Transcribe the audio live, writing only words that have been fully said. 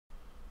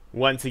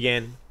Once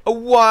again, a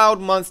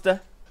wild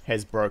monster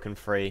has broken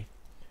free.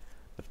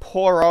 The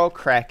poor old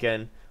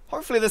Kraken.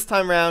 Hopefully this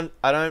time around,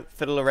 I don't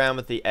fiddle around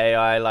with the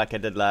AI like I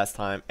did last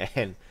time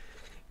and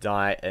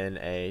die in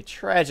a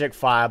tragic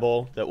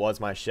fireball that was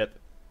my ship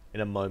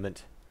in a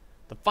moment.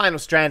 The final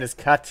strand is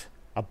cut.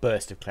 A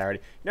burst of clarity.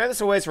 You know,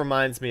 this always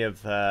reminds me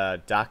of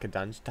Darkest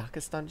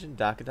Dungeon?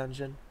 God,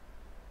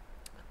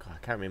 I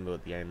can't remember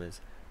what the game is.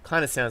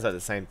 Kind of sounds like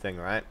the same thing,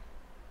 right?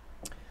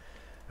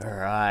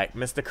 Alright,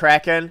 Mr.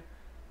 Kraken.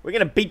 We're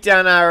going to beat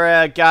down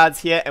our guards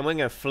here, and we're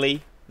going to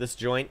flee this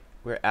joint.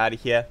 We're out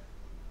of here.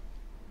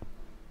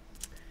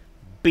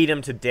 Beat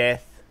them to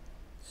death.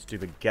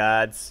 Stupid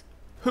guards.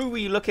 Who were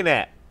you looking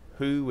at?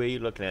 Who were you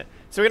looking at?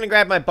 So we're going to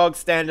grab my bog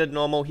standard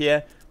normal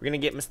here. We're going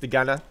to get Mr.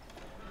 Gunner.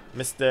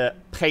 Mr.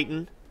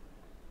 Peyton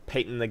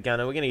the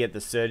Gunner. We're going to get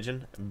the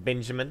Surgeon,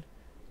 Benjamin.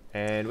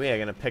 And we are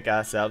going to pick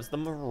ourselves the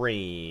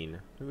Marine.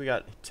 Who we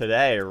got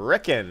today?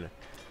 Rickon.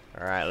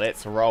 Alright,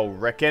 let's roll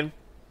Rickon.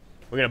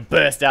 We're going to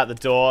burst out the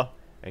door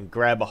and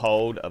grab a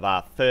hold of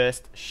our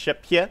first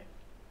ship here.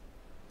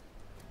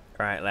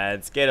 Alright,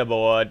 lads, get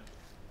aboard.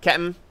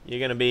 Captain, you're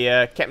going to be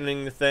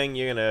captaining the thing.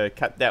 You're going to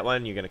cut that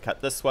one. You're going to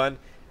cut this one.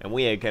 And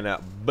we are going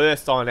to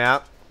burst on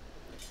out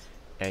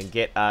and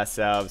get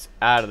ourselves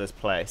out of this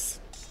place.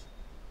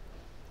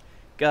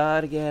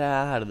 Gotta get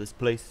out of this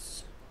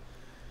place.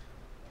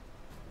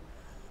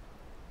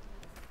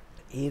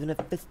 Even if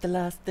it's the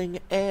last thing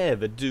I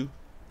ever do.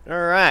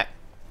 Alright.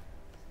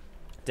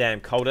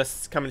 Damn,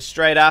 Cultists coming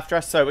straight after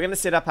us. So we're going to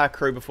set up our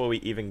crew before we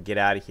even get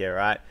out of here,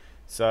 right?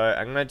 So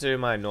I'm going to do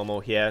my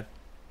normal here.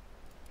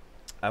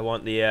 I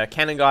want the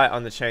cannon guy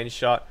on the chain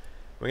shot.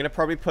 We're going to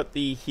probably put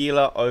the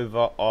healer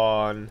over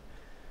on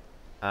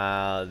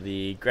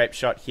the grape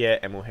shot here.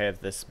 And we'll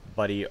have this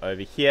buddy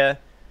over here.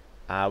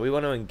 We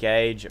want to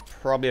engage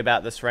probably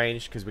about this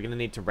range because we're going to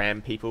need to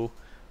ram people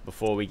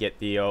before we get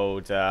the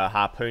old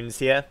harpoons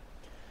here.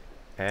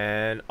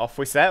 And off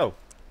we sail.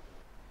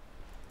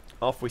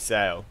 Off we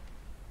sail.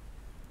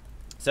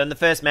 So in the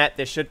first map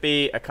there should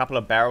be a couple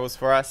of barrels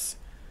for us.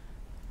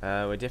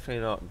 We're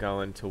definitely not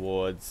going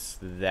towards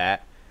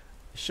that.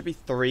 There should be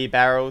 3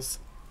 barrels.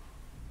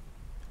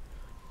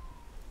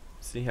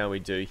 See how we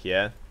do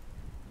here.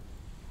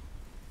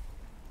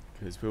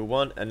 Because we'll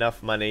want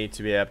enough money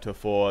to be able to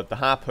afford the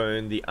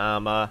harpoon, the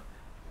armor,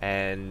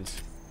 and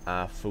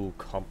our full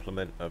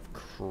complement of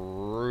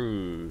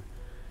crew.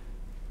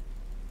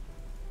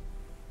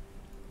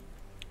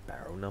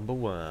 Barrel number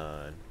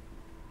 1.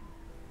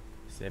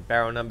 Is there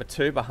barrel number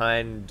 2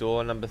 behind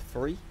door number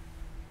 3?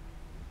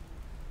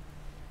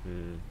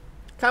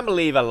 Can't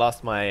believe I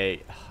lost my...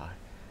 If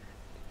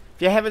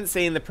you haven't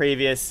seen the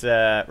previous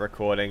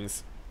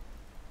recordings,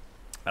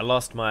 I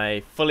lost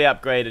my fully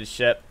upgraded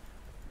ship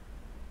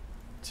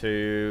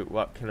to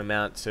what can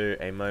amount to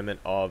a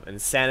moment of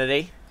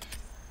insanity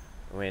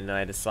when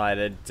I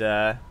decided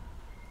to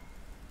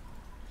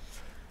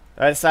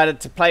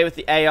play with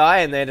the AI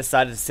and they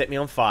decided to set me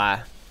on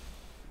fire.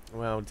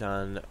 Well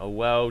done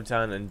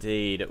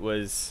indeed. It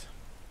was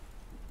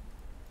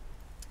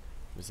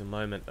a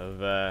moment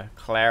of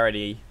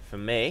clarity for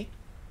me.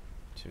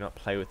 Do not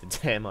play with the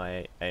damn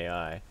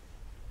AI.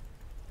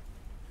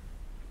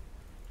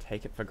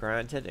 Take it for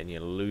granted and you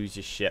lose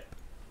your ship.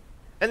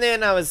 And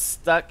then I was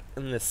stuck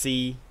in the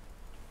sea,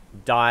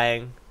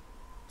 dying,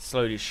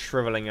 slowly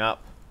shriveling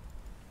up.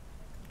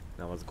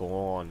 And I was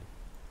gone.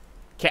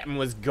 Captain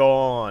was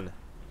gone.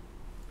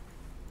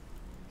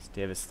 It's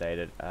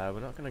devastated. We're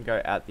not going to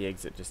go out the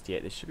exit just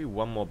yet. There should be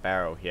one more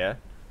barrel here.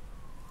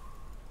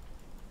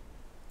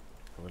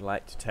 I would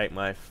like to take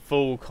my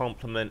full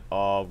complement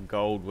of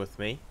gold with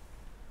me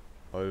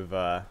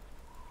over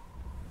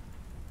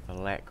the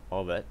lack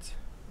of it.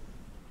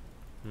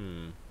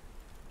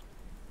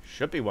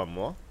 Should be one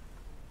more.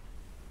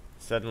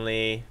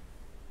 Suddenly,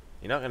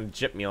 you're not going to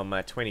jip me on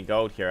my 20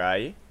 gold here, are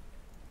you?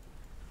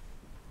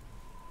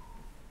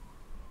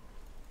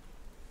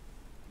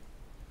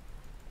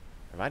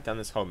 Have I done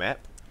this whole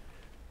map?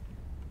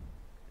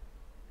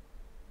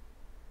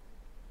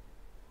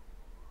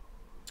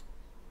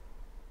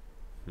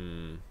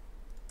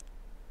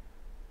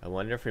 I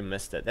wonder if we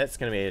missed it. That's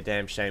going to be a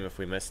damn shame if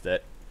we missed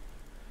it.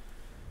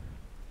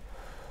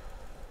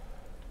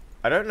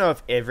 I don't know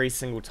if every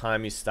single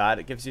time you start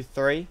it gives you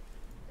 3.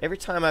 Every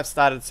time I've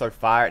started so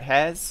far it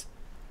has.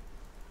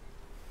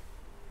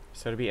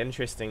 So it'll be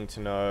interesting to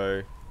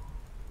know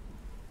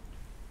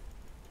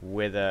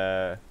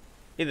whether...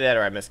 Either that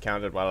or I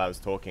miscounted while I was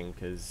talking,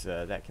 because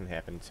that can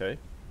happen too.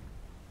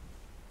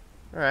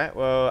 Alright,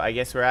 well I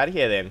guess we're out of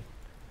here then.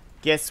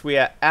 Guess we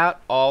are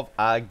out of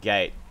our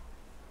gate.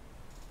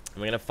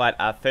 And we're going to fight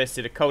our first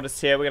set of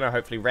cultists here. We're going to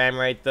hopefully ram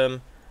raid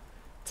them.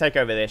 Take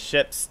over their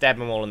ships, stab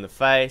them all in the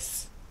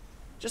face.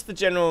 Just the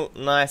general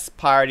nice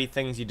piratey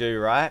things you do,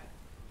 right?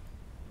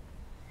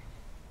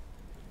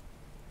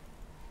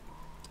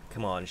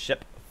 Come on,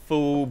 ship.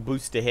 Full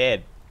boost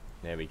ahead.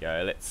 There we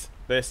go. Let's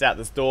burst out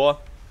this door.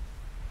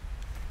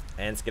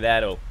 And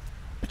skedaddle.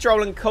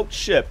 Patrolling cult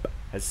ship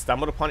has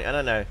stumbled upon it. I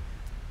don't know.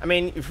 I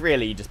mean, if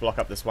really, you just block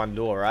up this one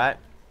door, right?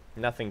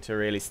 Nothing to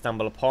really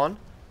stumble upon.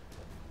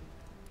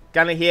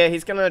 gunner here,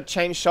 he's going to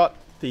chain shot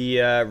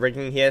the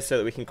rigging here so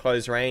that we can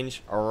close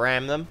range,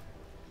 ram them.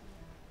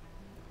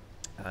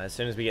 As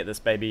soon as we get this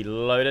baby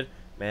loaded.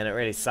 Man, it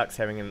really sucks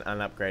having an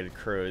unupgraded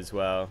crew as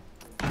well.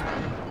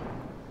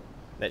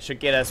 That should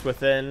get us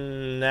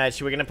within...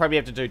 actually, we're going to probably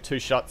have to do 2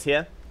 shots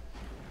here.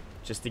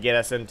 Just to get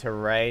us into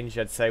range.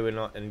 I'd say we're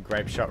not in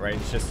grape shot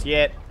range just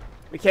yet.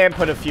 We can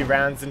put a few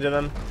rounds into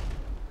them.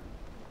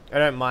 I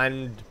don't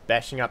mind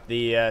bashing up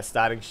the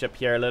starting ship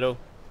here a little.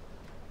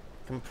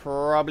 Can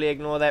probably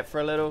ignore that for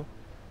a little.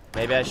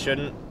 Maybe I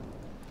shouldn't.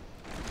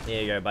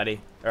 There you go,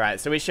 buddy. Alright,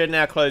 so we should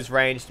now close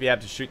range to be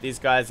able to shoot these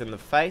guys in the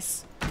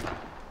face.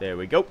 There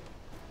we go.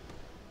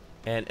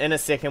 And in a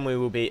second we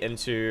will be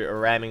into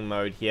ramming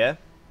mode here.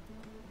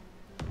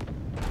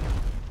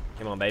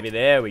 Come on, baby.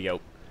 There we go.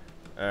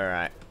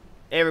 Alright.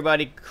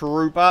 Everybody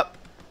group up.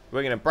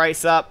 We're going to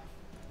brace up.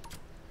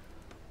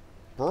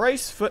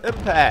 Brace for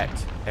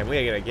impact. And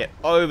we're going to get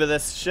over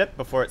this ship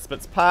before it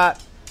splits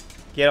apart.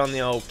 Get on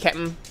the old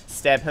captain.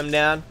 Stab him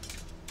down.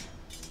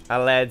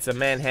 Our lads are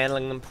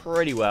manhandling them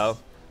pretty well.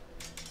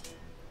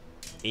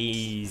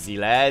 Easy,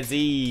 lads.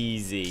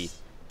 Easy.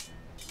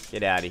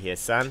 Get out of here,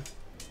 son.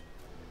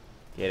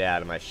 Get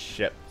out of my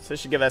ship. So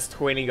this should give us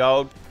 20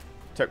 gold.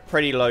 Took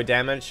pretty low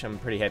damage. I'm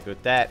pretty happy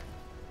with that.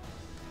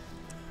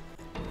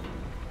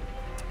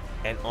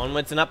 And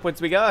onwards and upwards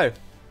we go.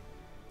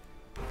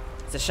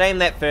 It's a shame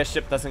that first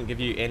ship doesn't give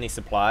you any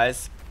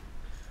supplies.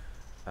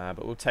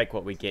 But we'll take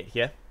what we get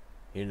here.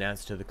 You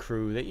announce to the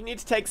crew that you need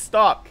to take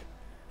stock.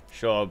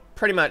 Sure,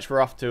 pretty much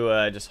we're off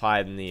to just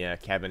hide in the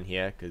cabin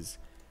here. Because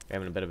we're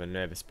having a bit of a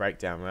nervous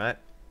breakdown, right?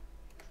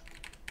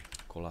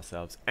 Call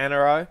ourselves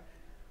Anaro.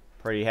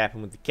 Pretty happy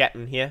with the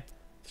captain here.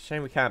 It's a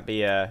shame we can't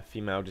be a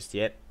female just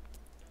yet.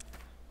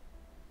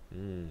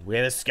 We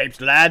have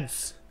escaped,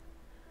 lads.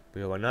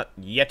 We are not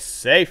yet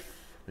safe.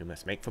 We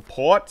must make for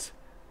port.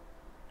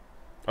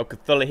 Oh,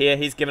 Cthulhu here.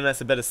 He's given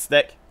us a bit of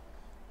stick.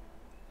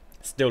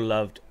 Still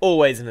loved.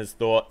 Always in his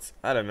thoughts.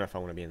 I don't know if I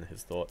want to be in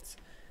his thoughts.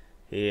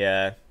 He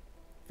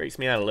freaks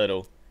me out a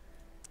little.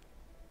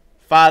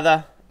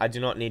 Father, I do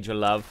not need your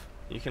love.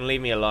 You can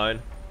leave me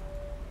alone.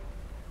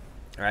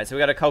 Alright, so we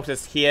got a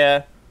cultist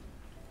here.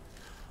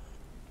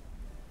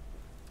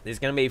 There's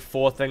going to be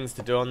 4 things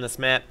to do on this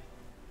map.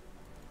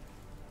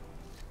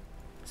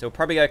 So we'll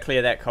probably go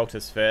clear that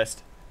cultist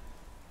first.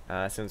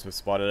 Since we've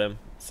spotted him.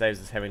 Saves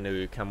us having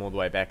to come all the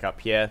way back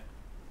up here.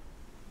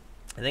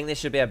 I think there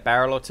should be a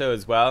barrel or 2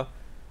 as well.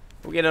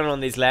 We'll get on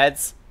these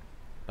lads.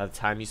 By the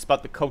time you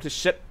spot the cultist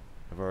ship,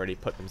 they've already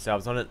put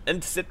themselves on an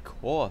intercept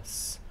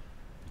course.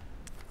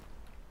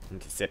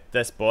 Intercept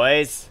this,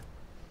 boys.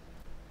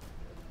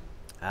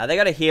 They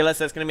got a healer,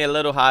 so it's going to be a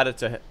little harder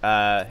to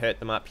hurt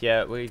them up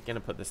here. We're going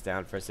to put this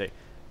down for a sec.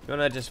 If you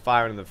want to just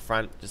fire in the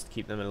front, just to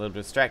keep them a little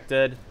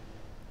distracted.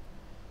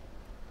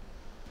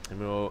 And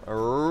we'll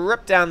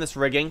rip down this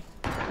rigging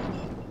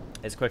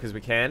as quick as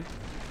we can.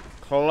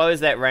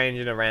 Close that range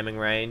in a ramming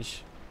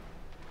range.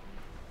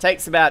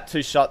 Takes about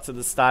 2 shots at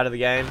the start of the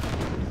game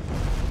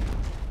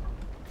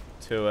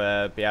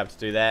to be able to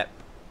do that.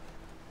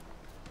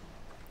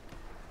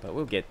 But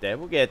we'll get there.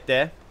 We'll get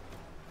there.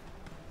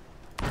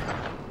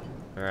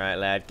 Alright,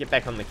 lad. Get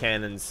back on the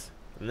cannons.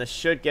 And this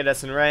should get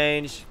us in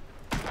range.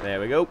 There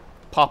we go.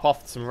 Pop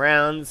off some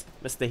rounds.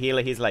 Mr.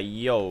 Healer, he's like,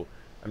 yo,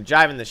 I'm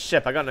driving the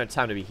ship. I got no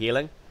time to be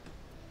healing.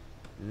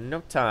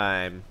 No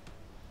time.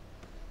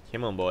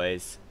 Come on,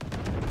 boys.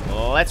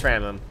 Let's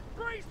ram them.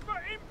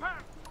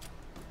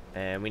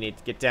 And we need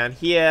to get down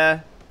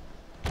here.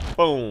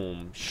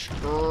 Boom.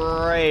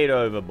 Straight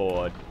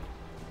overboard.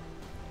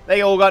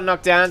 They all got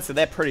knocked down, so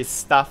they're pretty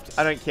stuffed.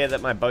 I don't care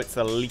that my boat's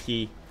a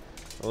leaky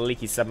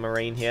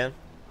submarine here.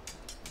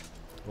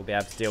 We'll be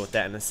able to deal with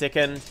that in a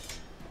second.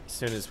 As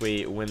soon as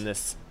we win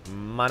this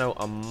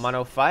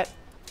mano-a-mano fight.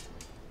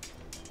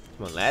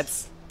 Come on,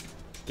 lads.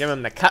 Give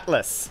them the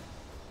cutlass.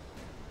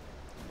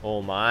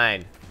 All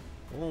mine.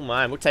 All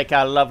mine. We'll take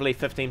our lovely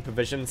 15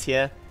 provisions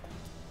here.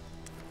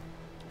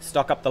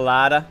 Stock up the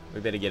larder.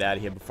 We better get out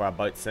of here before our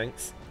boat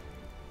sinks.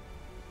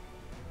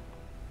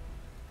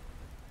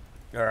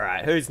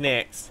 Alright, who's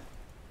next?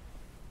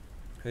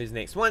 Who's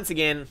next? Once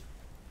again,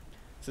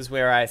 this is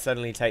where I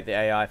suddenly take the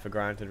AI for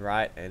granted,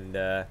 right? And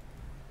our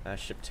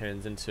ship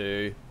turns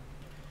into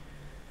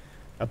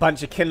a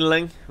bunch of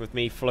kindling with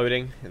me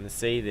floating in the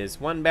sea. There's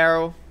 1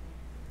 barrel.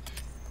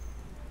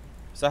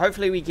 So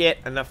hopefully we get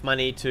enough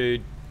money to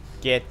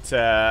get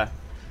a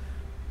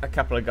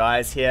couple of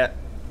guys here.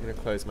 I'm going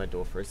to close my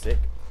door for a sec.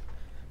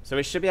 So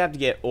we should be able to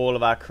get all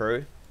of our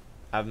crew.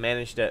 I've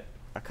managed it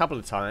a couple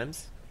of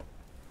times.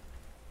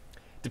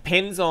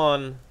 Depends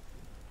on...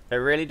 It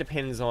really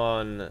depends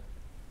on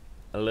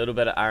a little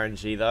bit of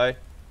RNG though.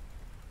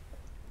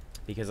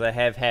 Because I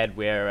have had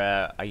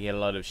where I get a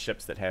lot of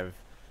ships that have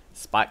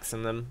spikes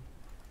in them.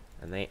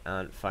 And they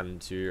aren't fun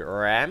to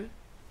ram.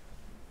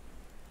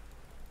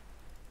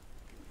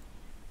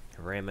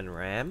 Ram and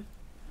ram.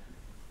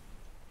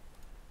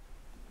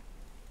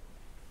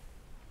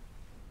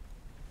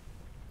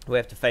 We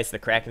have to face the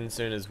Kraken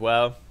soon as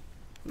well.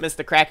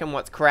 Mr. Kraken,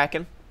 what's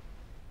cracking?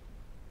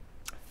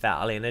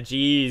 Foul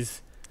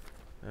energies.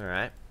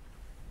 Alright.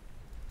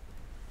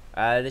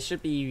 There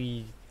should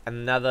be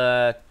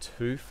another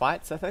 2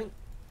 fights, I think,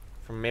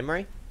 from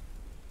memory.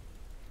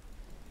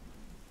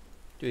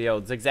 Do the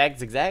old zigzag,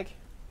 zigzag.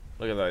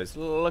 Look at those.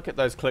 Look at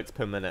those clicks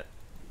per minute.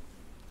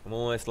 I'm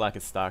almost like a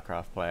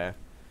StarCraft player.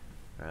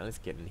 Alright, let's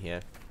get in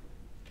here.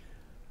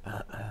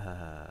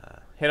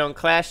 Head-on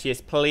clash,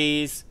 yes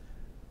please.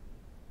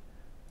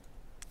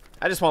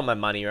 I just want my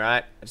money,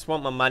 right? I just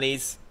want my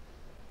monies.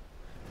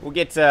 We'll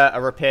get a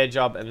repair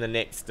job in the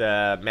next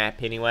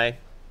map anyway.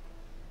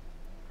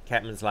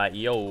 Captain's like,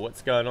 yo,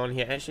 what's going on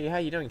here? Actually, how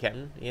you doing,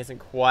 Captain? He hasn't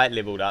quite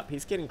leveled up.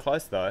 He's getting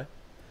close, though.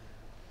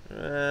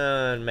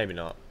 Maybe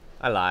not.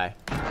 I lie.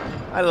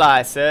 I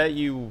lie, sir.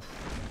 You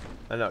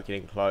are not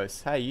getting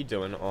close. How are you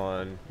doing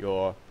on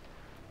your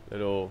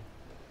little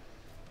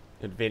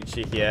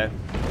adventure here?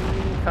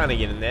 Kind of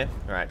getting there.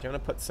 Alright, do you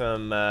want to put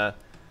some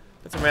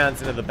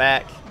rounds into the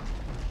back?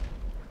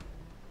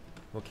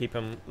 We'll keep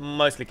them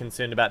mostly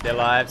concerned about their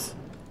lives.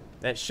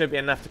 That should be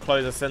enough to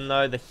close us in,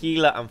 though. The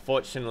healer,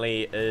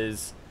 unfortunately,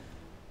 is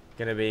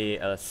going to be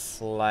a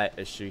slight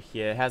issue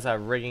here. How's our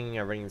rigging?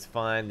 Our rigging's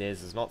fine.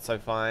 Theirs is not so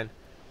fine.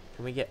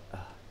 Can we get...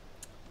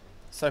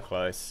 so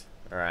close.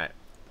 Alright.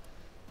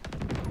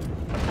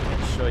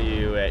 Make sure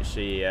you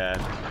actually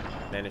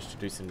manage to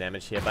do some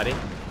damage here, buddy.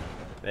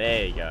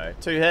 There you go.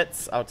 2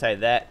 hits. I'll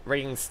take that.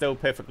 Rigging's still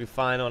perfectly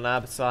fine on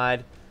our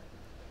side.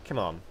 Come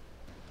on.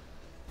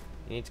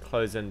 You need to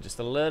close in just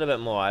a little bit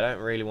more. I don't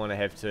really want to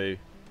have to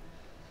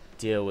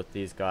deal with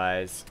these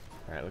guys.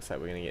 Alright, looks like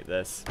we're going to get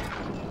this.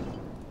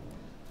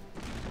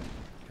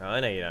 Oh,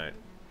 no you don't.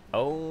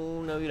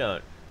 Oh, no you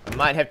don't. I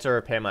might have to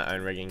repair my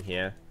own rigging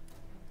here.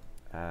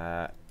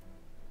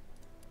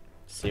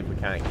 See if we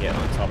can't get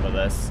on top of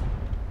this.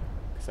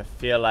 Because I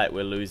feel like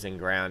we're losing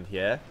ground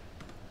here.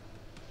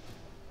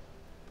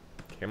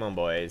 Come on,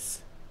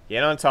 boys.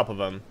 Get on top of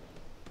them.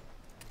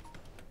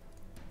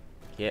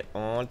 Get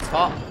on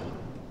top,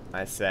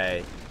 I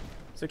say.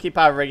 So keep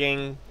our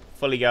rigging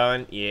fully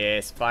going.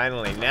 Yes,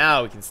 finally.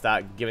 Now we can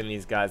start giving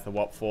these guys the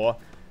what for.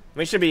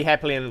 We should be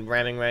happily in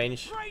ramming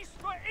range.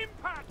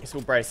 Guess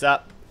we'll brace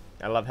up.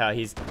 I love how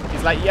he's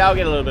like, yeah, I'll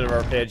get a little bit of a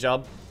repair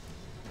job.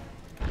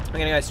 I'm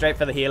gonna go straight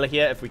for the healer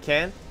here if we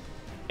can.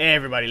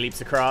 Everybody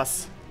leaps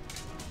across.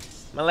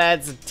 My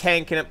lads are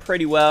tanking it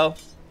pretty well.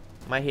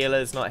 My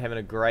healer's not having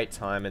a great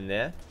time in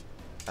there.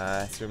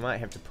 So we might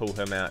have to pull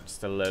him out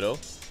just a little.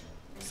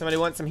 Somebody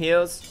want some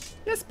heals?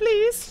 Yes,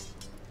 please.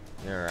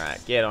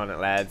 Alright, get on it,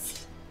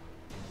 lads.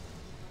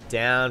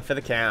 Down for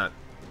the count.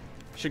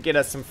 Should get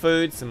us some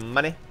food, some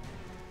money.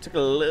 Took a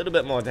little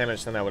bit more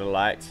damage than I would have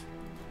liked.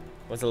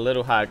 Was a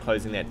little hard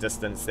closing that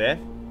distance there.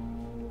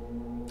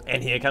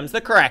 And here comes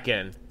the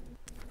Kraken.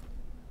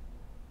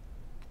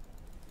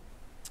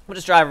 We'll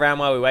just drive around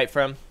while we wait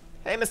for him.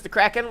 Hey, Mr.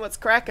 Kraken, what's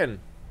cracking?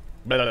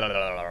 Look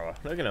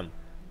at him.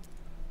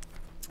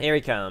 Here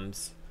he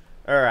comes.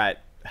 Alright.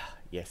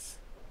 Yes.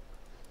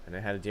 I know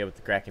how to deal with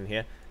the Kraken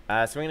here.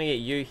 So we're going to get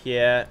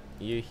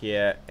you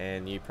here,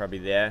 and you probably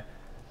there.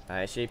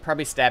 Actually,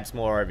 probably stabs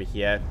more over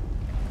here.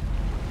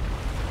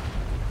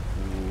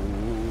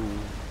 Ooh.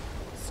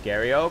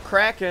 Scary old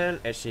Kraken.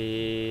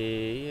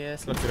 Actually,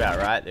 yes, looks about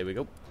right. There we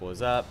go.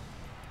 Pause up.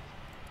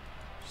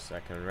 Just so I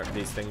can rip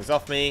these things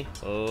off me.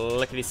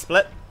 Lickety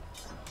split.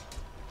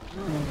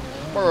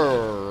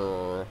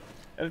 It'll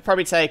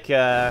probably take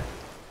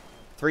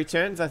 3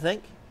 turns, I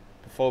think,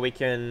 before we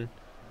can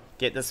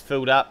get this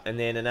filled up, and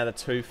then another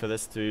 2 for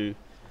this to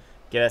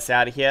get us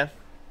out of here.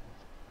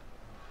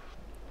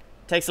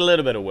 Takes a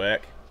little bit of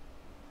work,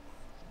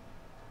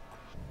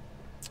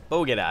 but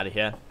we'll get out of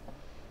here.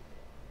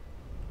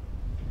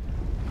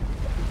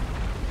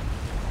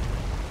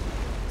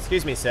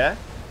 Excuse me, sir.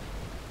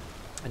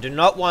 I do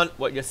not want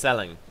what you're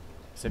selling.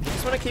 So if you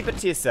just want to keep it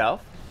to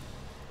yourself,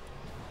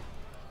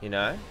 you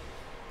know,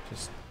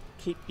 just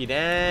keep your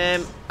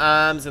damn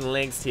arms and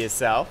legs to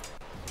yourself.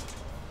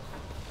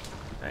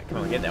 Alright, come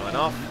on, get that one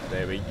off.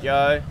 There we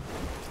go.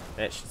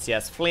 That should see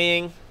us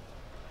fleeing.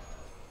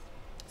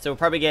 So we'll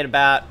probably get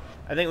about,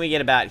 I think we get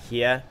about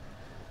here.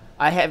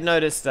 I have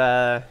noticed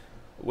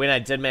when I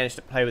did manage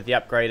to play with the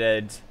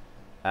upgraded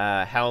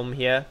helm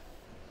here,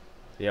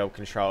 the old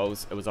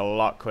controls, it was a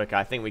lot quicker.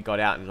 I think we got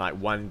out in like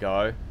 1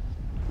 go,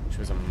 which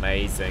was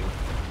amazing.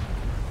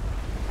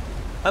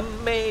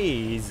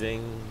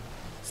 Amazing.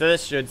 So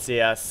this should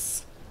see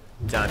us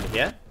done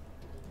here.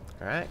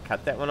 Alright,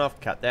 cut that one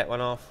off, cut that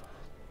one off,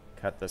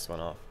 cut this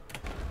one off.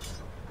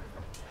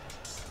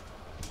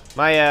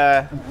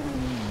 My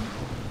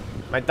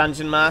my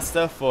dungeon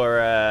master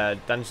for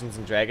Dungeons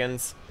and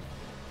Dragons,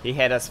 he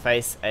had us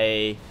face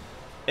a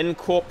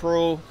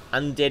incorporeal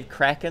undead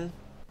Kraken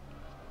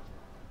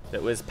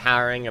that was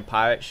powering a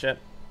pirate ship.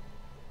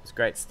 It's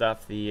great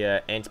stuff. The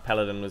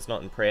anti-paladin was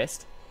not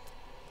impressed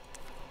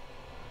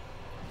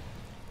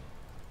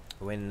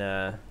when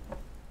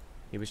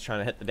he was trying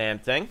to hit the damn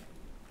thing.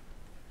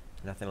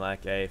 Nothing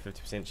like a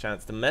 50%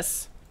 chance to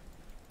miss.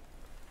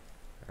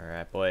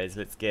 Alright, boys,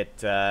 let's get...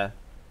 so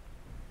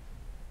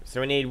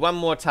we need one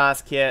more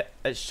task here.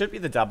 It should be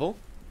the double.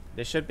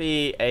 There should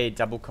be a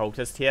double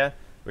cultist here.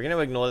 We're going to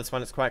ignore this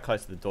one. It's quite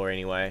close to the door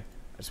anyway.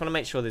 I just want to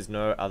make sure there's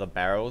no other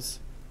barrels.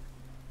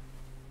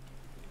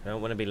 I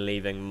don't want to be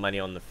leaving money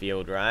on the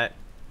field, right?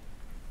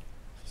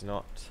 It's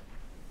not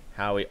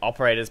how we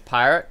operate as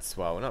pirates.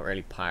 Well, we're not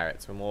really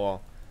pirates. We're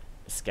more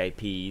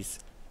escapees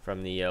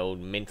from the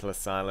old mental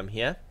asylum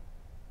here.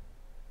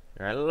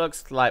 Alright,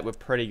 looks like we're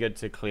pretty good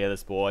to clear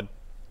this board.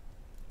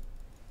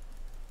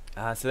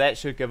 So that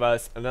should give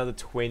us another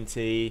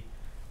 20.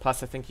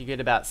 Plus, I think you get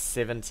about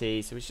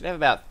 70. So we should have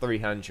about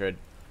 300.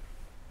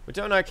 We're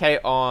doing okay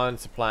on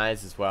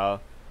supplies as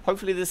well.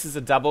 Hopefully this is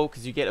a double,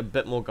 because you get a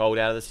bit more gold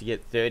out of this. You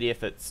get 30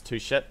 if it's 2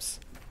 ships.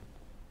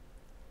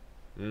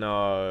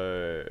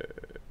 No.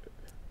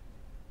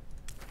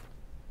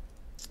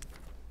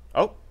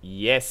 Oh,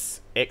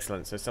 yes.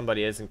 Excellent. So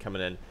somebody isn't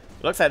coming in.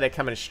 It looks like they're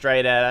coming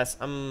straight at us.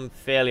 I'm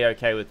fairly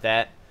okay with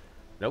that.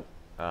 Nope.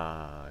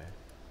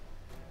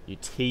 You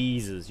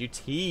teasers. You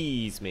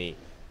tease me.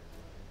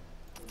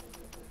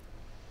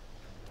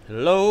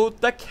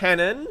 Load the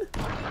cannon.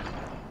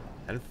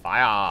 And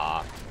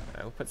fire.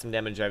 We'll put some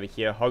damage over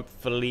here,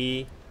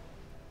 hopefully.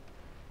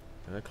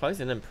 And we're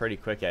closing in pretty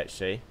quick,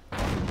 actually.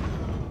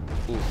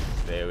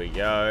 Oof, there we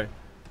go.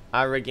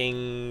 Our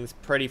rigging's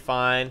pretty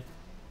fine.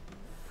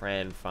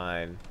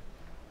 Fine.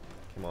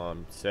 Come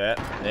on, sir.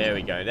 There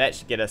we go. That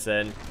should get us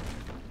in.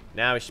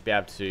 Now we should be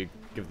able to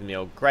give them the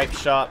old grape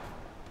shot.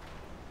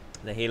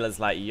 The healer's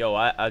like, yo,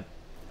 I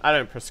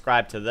don't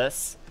prescribe to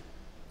this.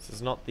 This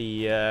is not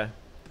the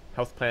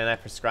health plan I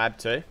prescribe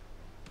to.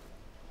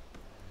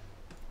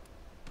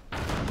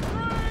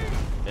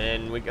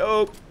 And we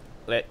go.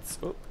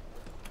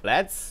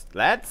 Lads,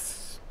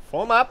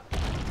 form up.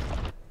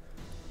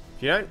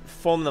 If you don't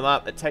form them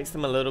up, it takes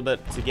them a little bit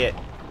to get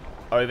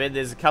over.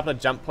 There's a couple of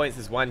jump points.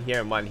 There's one here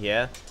and one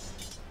here.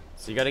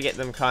 So you got to get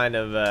them kind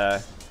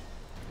of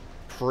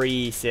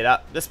pre-set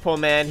up. This poor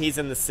man, he's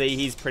in the sea.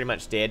 He's pretty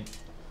much dead.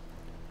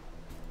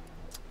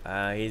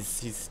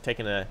 He's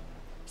taking a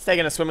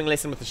swimming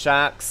lesson with the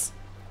sharks,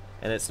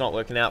 and it's not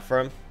working out for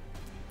him.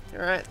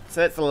 All right,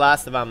 so that's the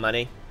last of our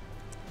money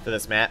for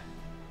this map.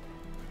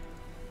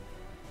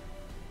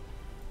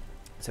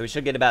 So we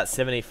should get about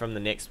 70 from the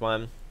next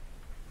one.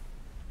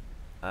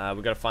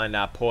 We've got to find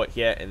our port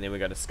here, and then we've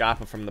got to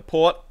scarper from the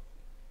port.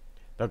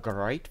 The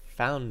Great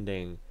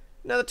Founding.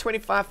 Another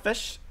 25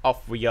 fish.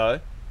 Off we go.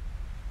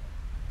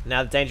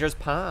 Now the danger is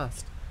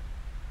past.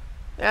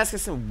 Ask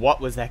us, what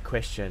was that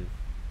question?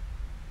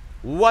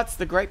 What's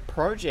the Great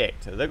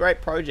Project? The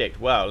Great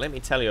Project. Well, let me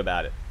tell you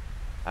about it.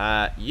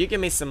 You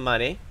give me some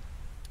money,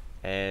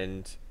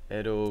 and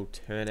it'll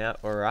turn out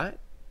alright.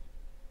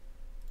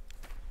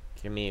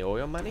 Give me all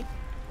your money.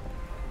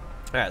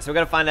 Alright, so we're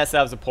going to find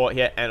ourselves a port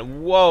here,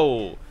 and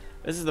whoa,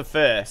 this is the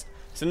first.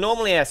 So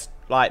normally,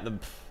 like,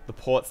 the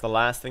port's the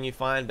last thing you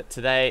find, but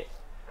today,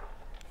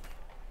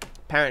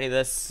 apparently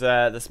this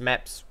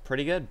map's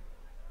pretty good.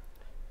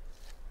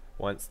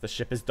 Once the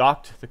ship is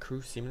docked, the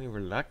crew seemingly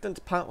reluctant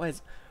to part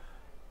ways.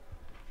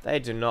 They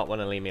do not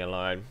want to leave me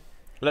alone.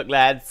 Look,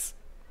 lads,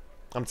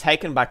 I'm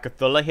taken by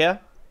Cthulhu here.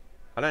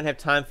 I don't have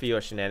time for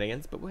your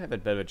shenanigans, but we'll have a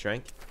bit of a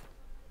drink.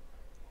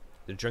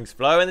 The drinks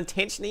flow and the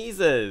tension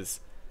eases.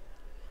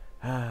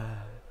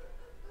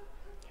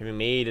 Having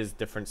mead is a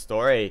different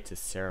story to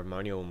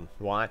ceremonial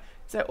wine.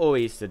 Is that all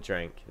we used to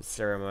drink? Is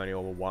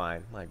ceremonial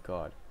wine? My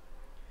God.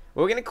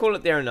 Well, we're going to call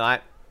it there a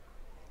night.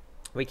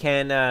 We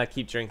can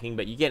keep drinking,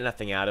 but you get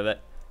nothing out of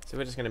it. So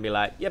we're just going to be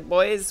like, yeah,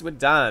 boys, we're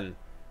done.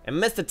 And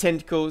Mr.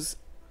 Tentacles,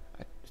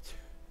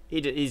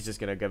 he's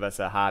just going to give us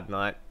a hard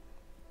night.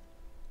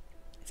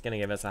 He's going to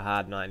give us a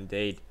hard night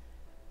indeed.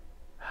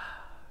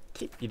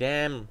 Keep your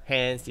damn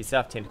hands to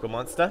yourself, tentacle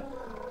monster.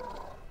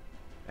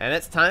 And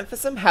it's time for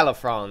some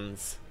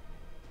halofrons.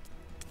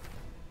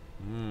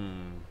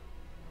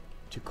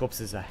 Two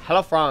corpses of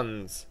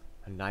halofrons.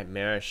 A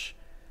nightmarish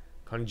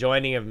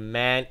conjoining of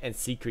man and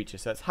sea creature.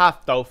 So it's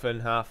half dolphin,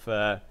 half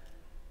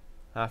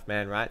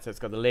man, right? So it's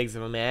got the legs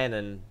of a man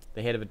and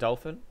the head of a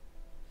dolphin.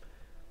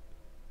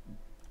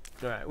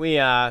 Alright, we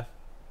are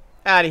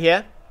out of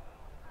here.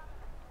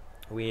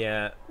 We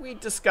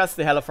discussed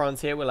the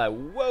halofrons here. We're like,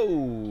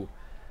 whoa.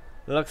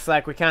 Looks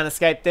like we can't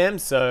escape them,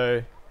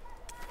 so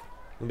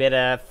we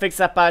better fix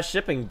up our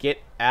ship and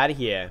get out of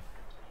here.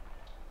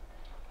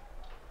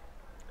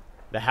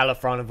 The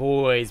halofron have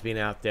always been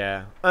out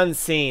there,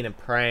 unseen and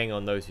preying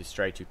on those who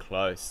stray too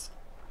close.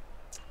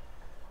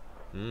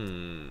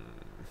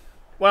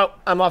 Well,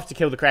 I'm off to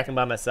kill the Kraken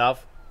by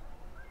myself.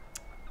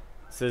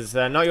 This is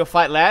not your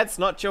fight, lads.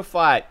 Not your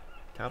fight.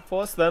 Can't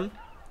force them.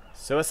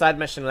 Suicide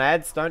mission,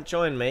 lads. Don't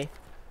join me.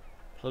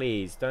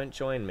 Please, don't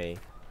join me.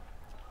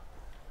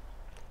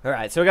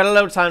 Alright, so we've got a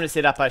little time to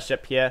set up our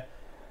ship here.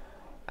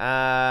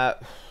 We're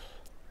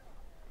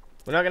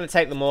not going to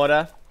take the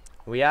mortar.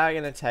 We are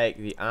going to take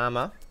the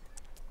armor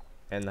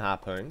and the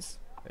harpoons.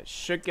 It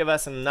should give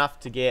us enough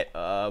to get...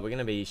 we're going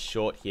to be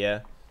short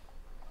here.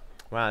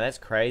 Wow, that's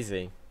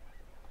crazy.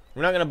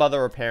 We're not going to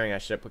bother repairing our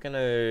ship. We're going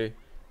to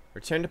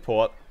return to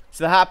port.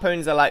 So the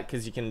harpoons are like,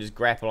 because you can just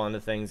grapple onto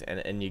things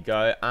and you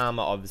go.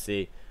 Armor,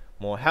 obviously,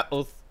 more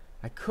health.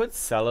 I could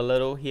sell a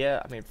little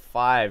here. I mean,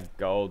 5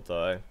 gold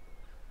though.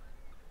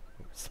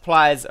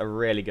 Supplies are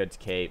really good to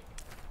keep.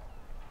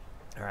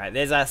 Alright,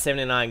 there's our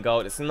 79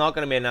 gold. It's not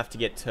going to be enough to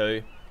get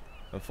 2,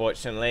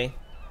 unfortunately.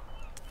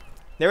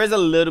 There is a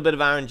little bit of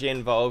RNG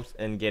involved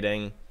in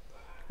getting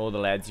all the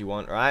lads you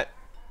want, right?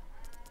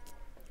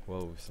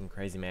 Whoa, some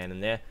crazy man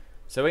in there.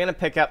 So we're going to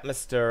pick up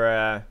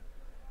Mr.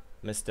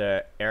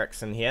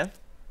 Erickson here.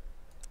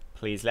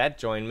 Please, lad,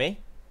 join me.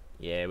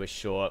 Yeah, we're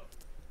short.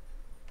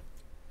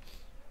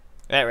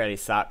 That really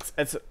sucks.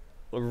 It's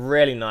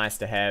really nice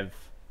to have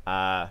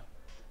a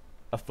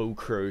full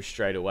crew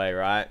straight away,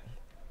 right?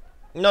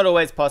 Not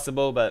always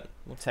possible, but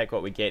we'll take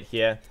what we get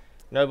here.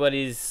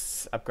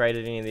 Nobody's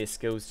upgraded any of their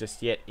skills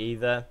just yet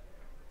either.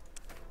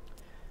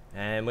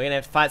 And we're going to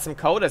have to fight some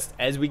cultists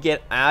as we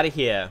get out of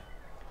here.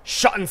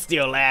 Shot and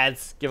steal,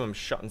 lads! Give them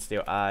shot and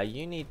steal.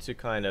 You need to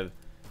kind of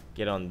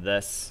get on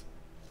this.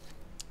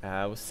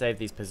 We'll save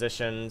these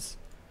positions.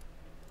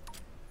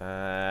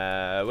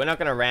 We're not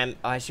going to ram.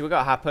 Oh, actually, we've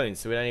got harpoons,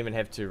 so we don't even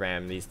have to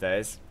ram these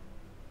days.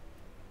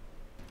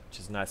 Which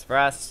is nice for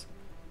us.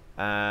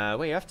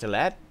 Where you off to,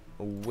 lad?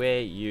 Where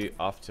you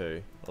off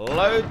to?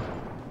 Load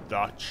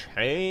the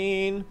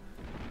chain.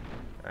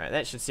 Alright,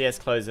 that should see us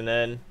closing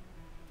in.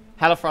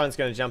 Halifron's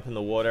going to jump in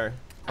the water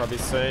probably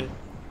soon.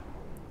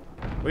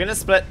 We're going to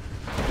split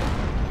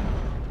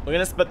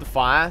the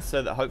fire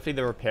so that hopefully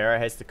the repairer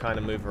has to kind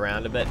of move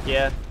around a bit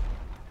here.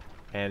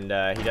 And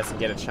he doesn't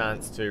get a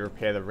chance to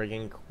repair the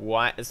rigging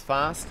quite as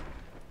fast.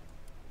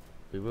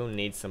 We will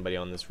need somebody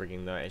on this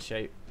rigging though,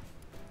 actually.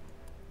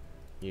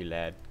 You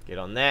lad, get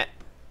on that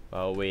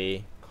while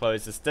we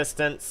close this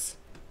distance.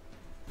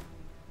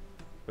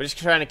 We're just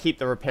trying to keep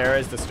the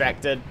repairers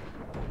distracted.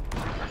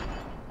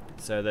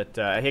 So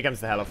that, here comes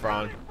the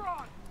Halifron.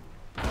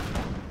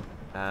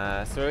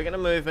 So we're going to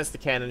move Mr.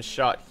 Cannon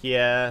Shot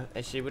here.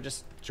 Actually, we'll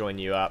just join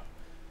you up.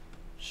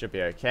 Should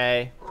be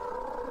okay.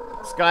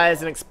 This guy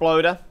is an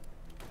exploder.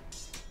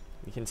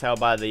 You can tell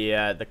by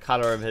the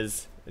color of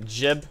his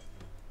jib.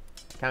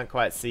 Can't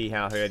quite see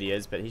how hurt he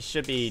is, but he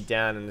should be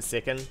down in a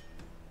second.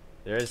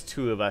 There is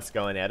 2 of us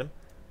going at him.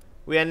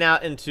 We are now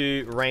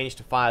into range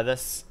to fire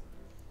this.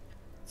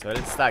 So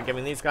let's start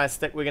giving these guys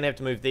stick. We're going to have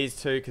to move these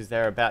 2 because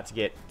they're about to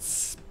get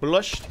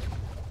splushed.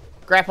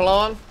 Grapple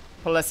on.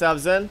 Pull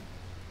ourselves in.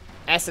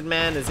 Acid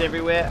Man is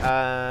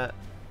everywhere.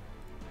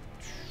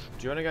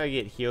 Do you want to go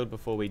get healed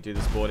before we do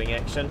this boarding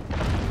action?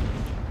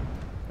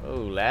 Oh,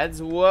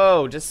 lads.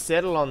 Whoa, just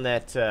settle on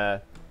that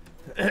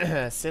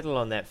settle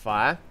on that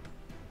fire.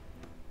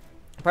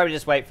 Probably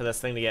just wait for this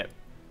thing to get...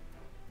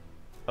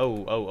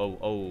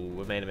 Oh,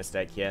 we made a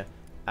mistake here.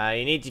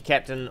 You need your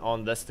captain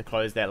on this to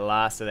close that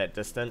last of that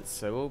distance.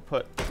 So we'll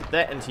put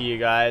that into you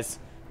guys.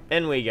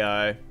 In we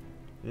go.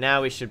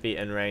 Now we should be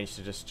in range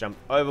to just jump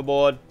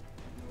overboard.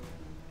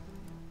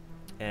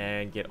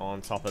 And get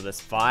on top of this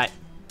fight.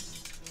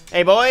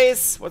 Hey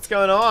boys, what's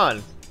going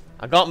on?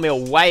 I got me a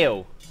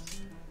whale.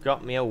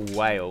 Got me a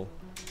whale.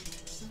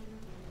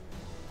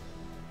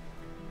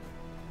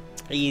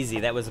 Easy,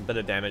 that was a bit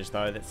of damage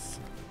though. That's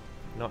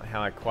not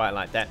how I quite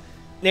like that.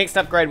 Next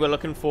upgrade we're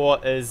looking for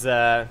is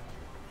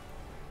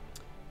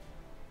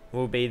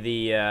will be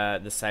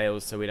the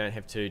sails, so we don't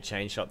have to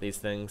chain shot these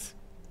things.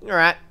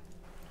 Alright.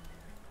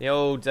 The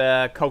old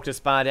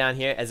cultist bar down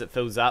here, as it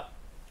fills up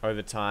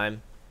over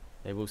time,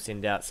 they will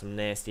send out some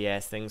nasty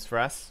ass things for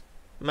us.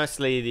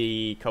 Mostly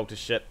the cultist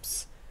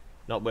ships.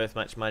 Not worth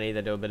much money,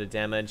 they do a bit of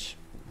damage.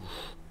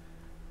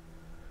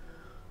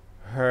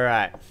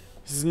 Alright.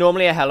 This is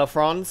normally a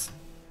Halifrons.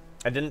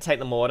 I didn't take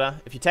the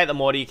mortar. If you take the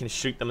mortar, you can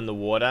shoot them in the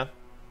water.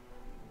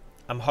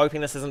 I'm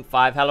hoping this isn't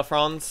 5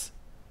 Halifrons.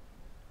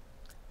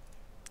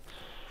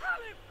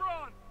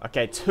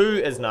 Okay, 2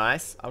 is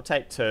nice. I'll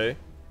take 2.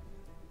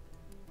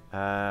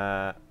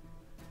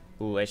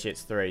 Ooh, actually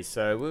it's 3.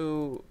 So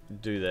we'll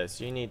do this.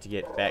 You need to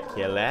get back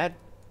here, lad.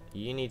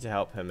 You need to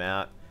help him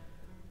out.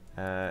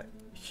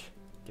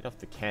 Get off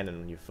the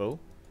cannon, you fool.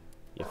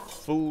 You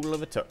fool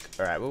of a took.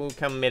 Alright, we'll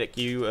come medic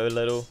you a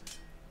little.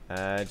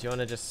 Do you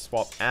want to just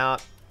swap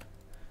out?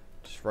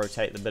 Just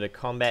rotate the bit of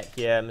combat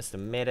here. Mr.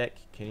 Medic,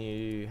 can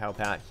you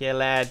help out here,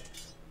 lad?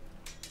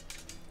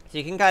 So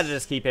you can kind of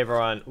just keep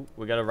everyone... Ooh,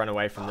 we got to run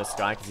away from this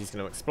guy because he's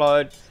going to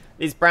explode.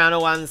 These browner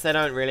ones, they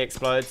don't really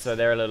explode, so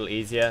they're a little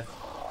easier.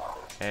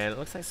 And it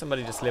looks like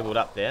somebody just leveled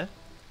up there.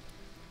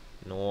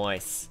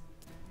 Nice.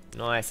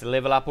 Nice, a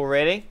level up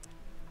already.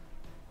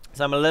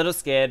 So I'm a little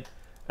scared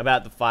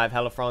about the 5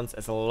 Halifrons.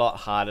 It's a lot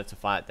harder to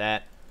fight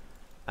that.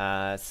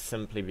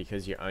 Simply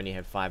because you only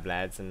have 5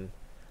 lads. And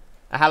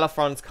a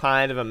Halifron's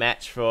kind of a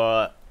match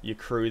for your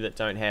crew that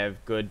don't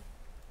have good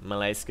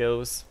melee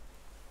skills.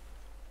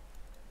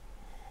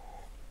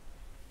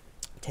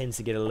 Tends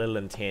to get a little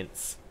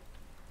intense.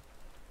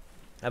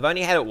 I've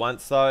only had it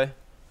once though,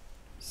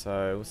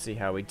 so we'll see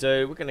how we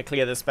do. We're going to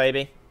clear this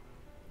baby.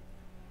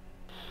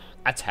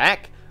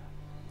 Attack?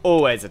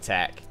 Always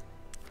attack.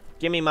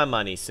 Give me my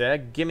money, sir.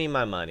 Give me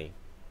my money.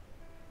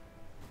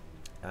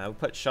 We'll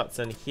put shots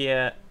in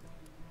here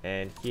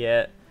and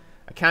here.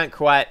 I can't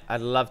quite.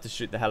 I'd love to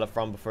shoot the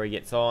Halifron before he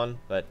gets on,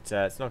 but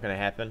it's not going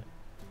to happen.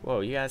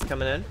 Whoa, you guys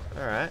coming in?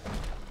 Alright.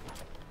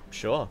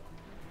 Sure.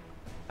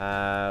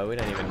 We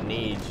don't even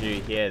need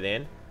you here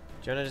then.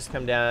 Do you want to just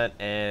come down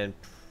and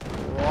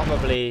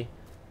probably...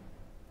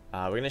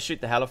 we're going to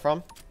shoot the hella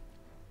from.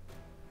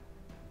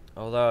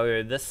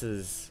 Although this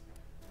is...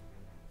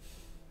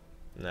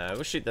 No,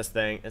 we'll shoot this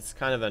thing. It's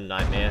kind of a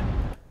nightmare.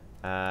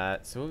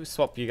 So we'll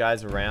swap you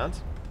guys around.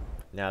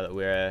 Now that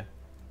we're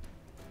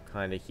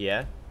kind of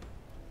here.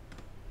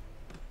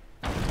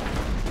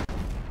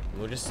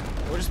 We'll just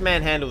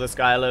manhandle this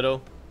guy a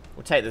little.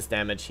 We'll take this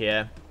damage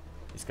here.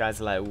 These guys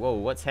are like, whoa,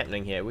 what's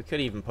happening here? We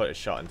could even put a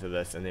shot into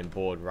this and then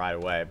board right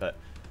away. But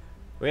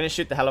we're going to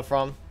shoot the hella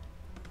from.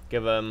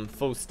 Give him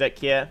full stick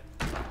here.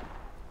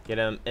 Get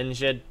him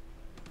injured.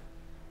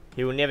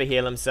 He will never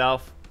heal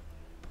himself.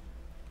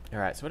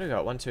 Alright, so what do we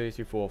got? 1, 2,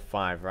 3, 4,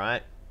 5,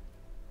 right?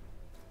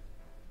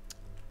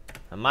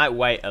 I might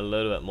wait a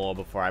little bit more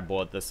before I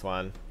board this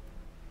one.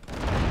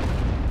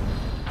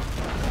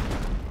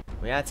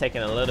 We are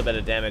taking a little bit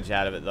of damage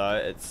out of it though.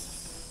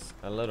 It's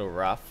a little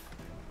rough.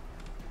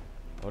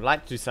 I would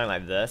like to do something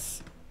like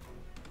this.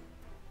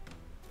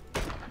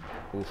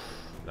 Oof,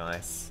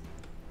 nice.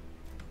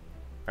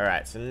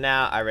 Alright, so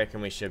now I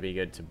reckon we should be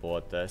good to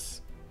board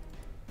this.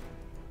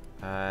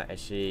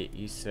 Actually,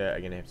 you sir are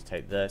going to have to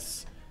take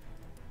this.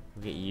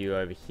 We'll get you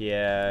over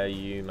here.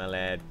 You, my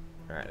lad.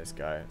 Alright, let's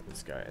go.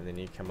 Let's go. And then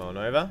you come on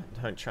over.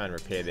 Don't try and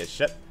repair their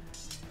ship.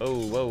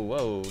 Oh, whoa,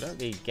 whoa. Don't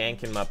be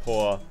ganking my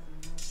poor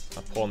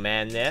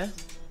man there.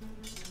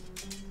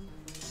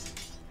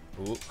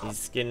 Ooh,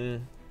 he's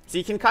getting... So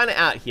you can kind of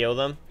out-heal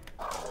them,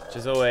 which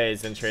is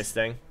always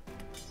interesting.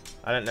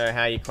 I don't know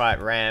how you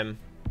quite ram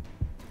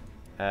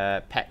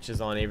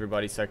patches on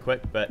everybody so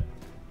quick, but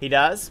he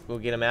does. We'll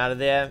get him out of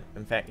there.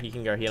 In fact, he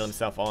can go heal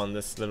himself on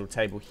this little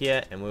table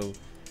here, and we'll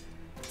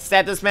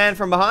stab this man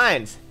from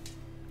behind.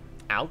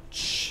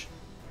 Ouch.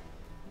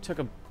 Took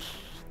a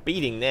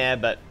beating there,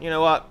 but you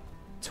know what?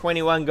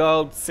 21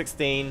 gold,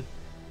 16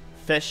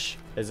 fish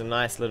is a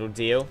nice little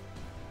deal.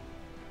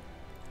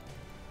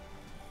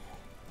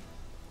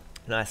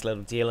 Nice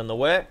little deal in the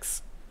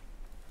works.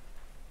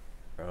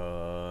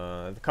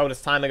 The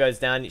cultist timer goes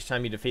down each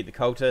time you defeat the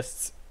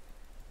cultists.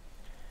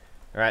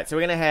 Alright, so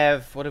we're going to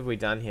have... What have we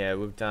done here?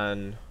 We've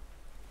done...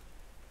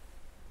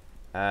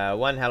 1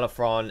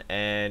 Halifron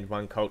and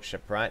 1 cult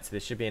ship, right? So there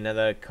should be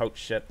another cult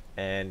ship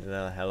and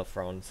another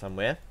Halifron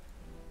somewhere.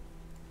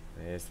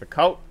 There's the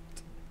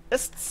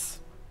cultists.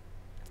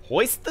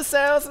 Hoist the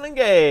sails and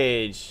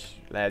engage.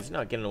 Lads, you're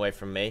not getting away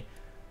from me.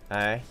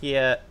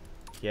 Here...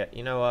 Yeah,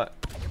 you know what?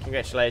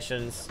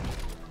 Congratulations.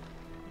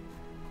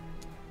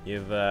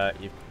 You've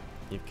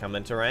come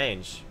into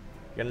range.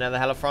 You got another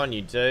Halifron?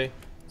 You do.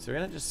 So we're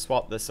gonna just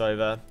swap this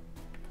over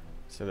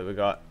so that we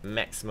got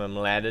maximum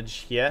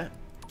laddage here.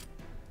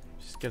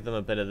 Just give them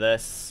a bit of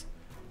this.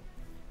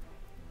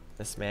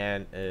 This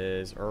man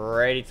is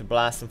ready to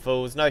blast some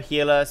fools. No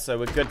healer, so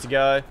we're good to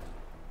go.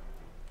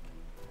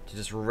 To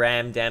just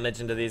ram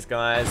damage into these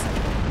guys.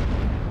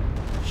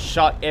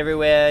 Shot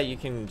everywhere. You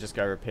can just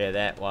go repair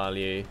that while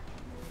you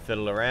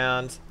fiddle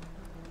around.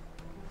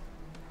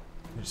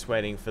 I'm just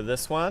waiting for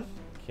this one.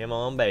 Come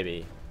on,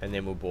 baby. And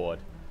then we'll board.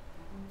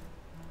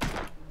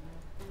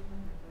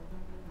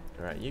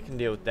 Alright, you can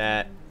deal with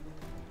that.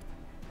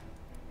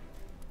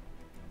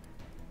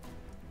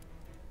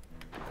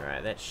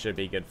 Alright, that should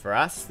be good for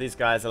us. These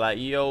guys are like,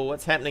 yo,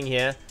 what's happening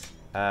here?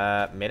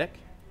 Medic?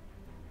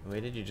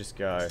 Where did you just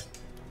go?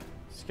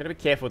 Just gotta be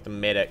careful with the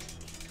medic.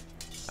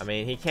 I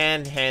mean, he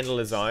can handle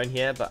his own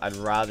here, but I'd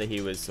rather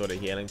he was sort of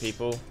healing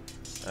people.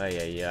 Oh,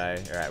 yeah.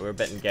 Alright, we're a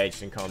bit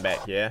engaged in combat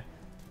here.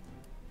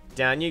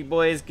 Down you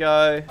boys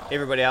go.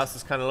 Everybody else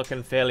is kind of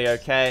looking fairly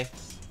okay.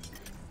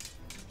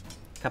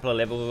 Couple of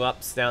level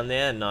ups down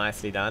there.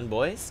 Nicely done,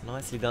 boys.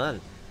 Nicely done.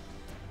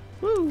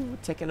 Woo,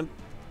 taking a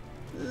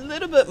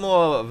little bit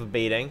more of a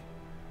beating.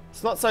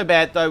 It's not so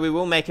bad, though. We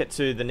will make it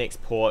to the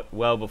next port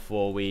well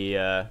before we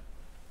have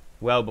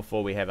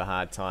a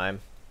hard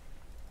time.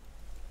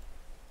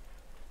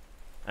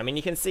 I mean,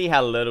 you can see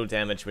how little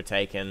damage we're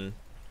taking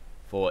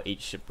for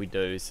each ship we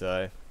do,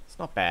 so it's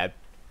not bad.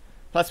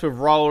 Plus, we're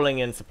rolling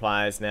in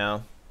supplies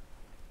now.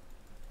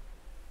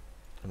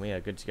 And we are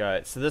good to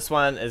go. So this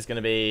one is going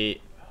to be...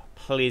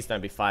 Please don't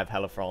be 5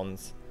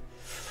 Halifrons.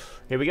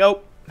 Here we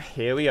go.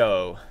 Here we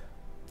go.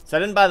 So I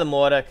didn't buy the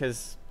mortar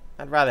because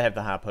I'd rather have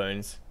the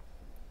harpoons.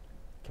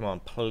 Come on,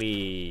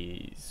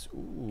 please.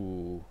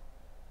 Ooh.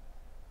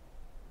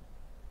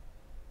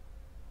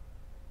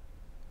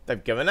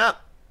 They've given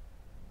up.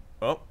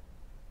 Oh.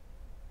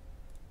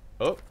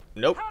 Oh,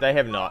 nope, they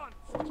have not.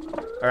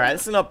 Alright,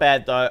 this is not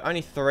bad though.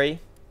 Only 3.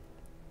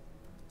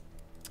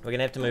 We're going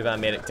to have to move our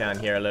medic down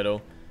here a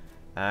little.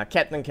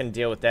 Captain can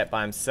deal with that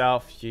by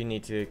himself. You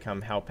need to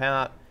come help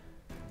out.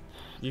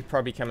 You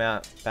probably come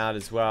out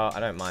as well. I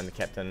don't mind the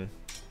captain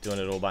doing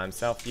it all by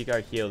himself. You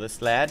go heal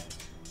this lad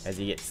as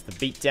he gets the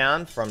beat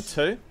down from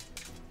 2.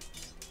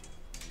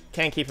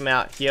 Can keep him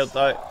out healed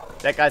though.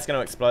 That guy's going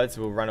to explode,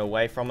 so we'll run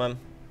away from him.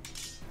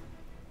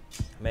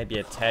 Maybe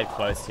a tad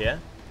close here.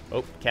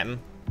 Oh, Captain,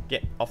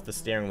 get off the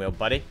steering wheel,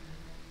 buddy.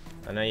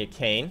 I know you're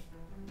keen.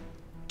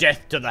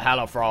 Death to the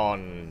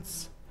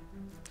Halifrons!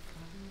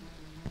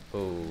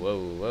 Whoa, whoa,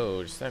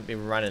 whoa. Just don't be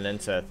running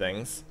into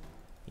things.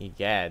 You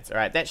gads.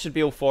 Alright, that should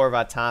be all 4 of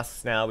our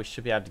tasks now. We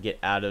should be able to get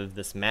out of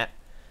this map.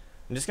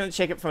 I'm just going to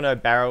check it for no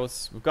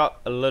barrels. We've got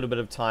a little bit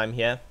of time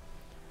here.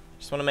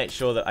 Just want to make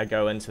sure that I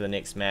go into the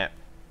next map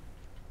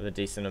with a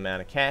decent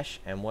amount of cash.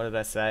 And what did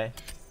I say?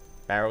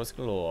 Barrels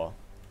galore.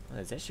 Oh,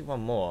 there's actually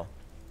one more.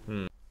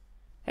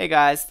 Hey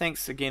guys,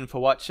 thanks again for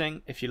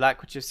watching. If you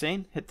like what you've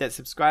seen, hit that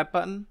subscribe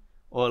button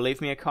or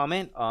leave me a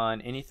comment on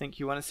anything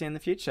you want to see in the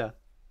future.